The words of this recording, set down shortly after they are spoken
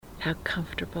how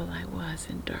comfortable I was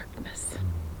in darkness.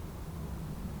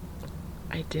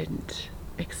 I didn't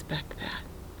expect that.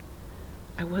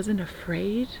 I wasn't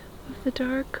afraid of the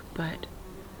dark, but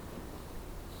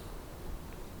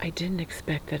I didn't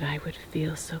expect that I would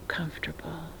feel so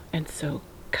comfortable and so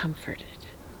comforted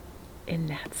in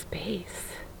that space.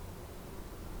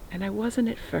 And I wasn't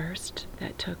at first.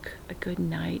 That took a good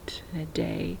night and a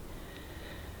day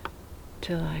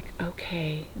to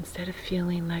okay, instead of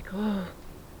feeling like, oh,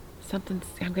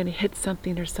 I'm going to hit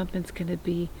something or something's going to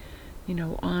be,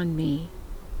 on me,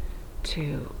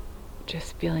 to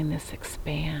just feeling this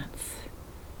expanse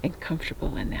and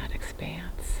comfortable in that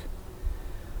expanse.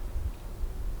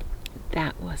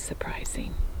 That was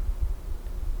surprising.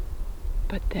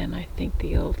 But then I think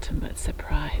the ultimate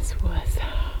surprise was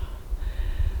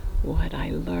what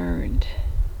I learned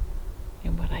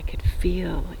and what I could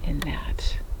feel in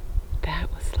that.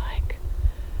 That was like,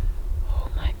 oh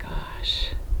my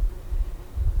gosh.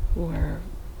 Or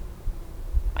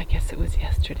I guess it was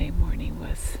yesterday morning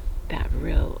was that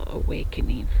real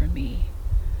awakening for me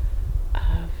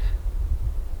of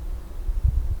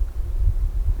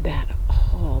that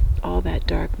all that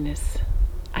darkness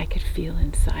I could feel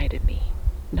inside of me.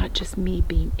 Not just me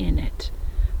being in it,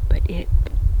 but it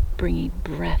bringing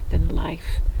breath and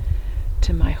life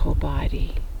to my whole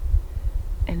body.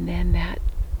 And then that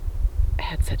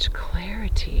had such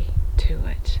clarity to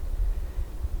it.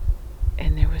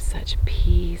 And there was such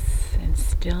peace and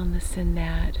stillness in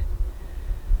that.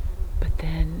 But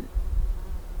then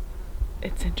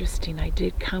it's interesting, I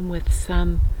did come with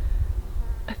a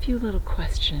few little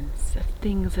questions of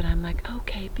things that I'm like,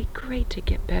 okay, it'd be great to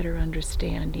get better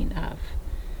understanding of.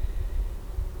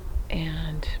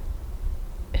 And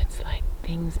it's like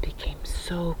things became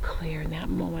so clear in that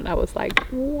moment. I was like,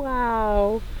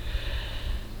 wow,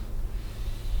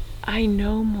 I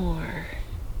know more.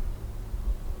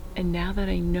 And now that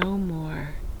I know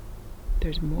more,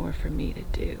 there's more for me to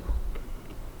do.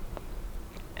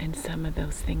 And some of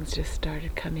those things just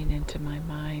started coming into my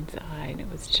mind's eye, and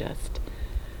it was just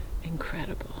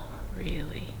incredible,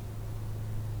 really.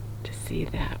 To see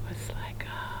that was like,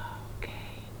 oh, okay.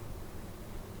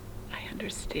 I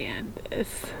understand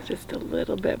this just a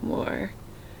little bit more.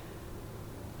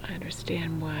 I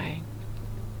understand why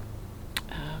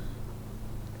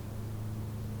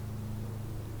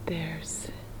there's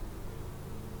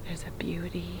a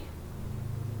beauty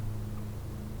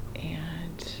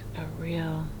and a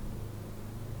real,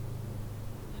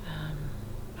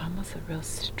 almost a real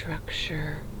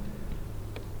structure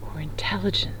or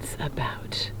intelligence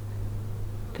about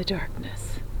the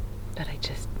darkness that I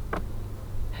just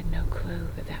had no clue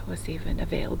that was even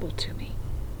available to me.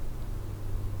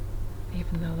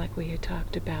 Even though, like we had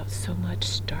talked about, so much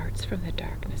starts from the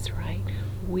darkness, right?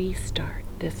 We start.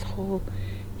 This whole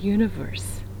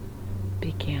universe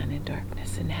began in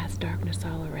darkness and has darkness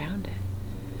all around it.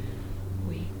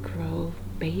 We grow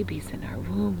babies in our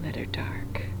womb that are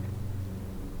dark.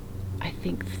 I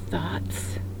think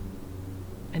thoughts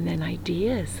and then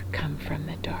ideas come from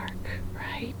the dark,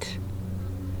 right?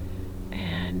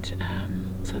 And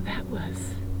so that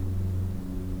was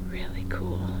really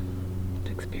cool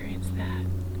to experience that.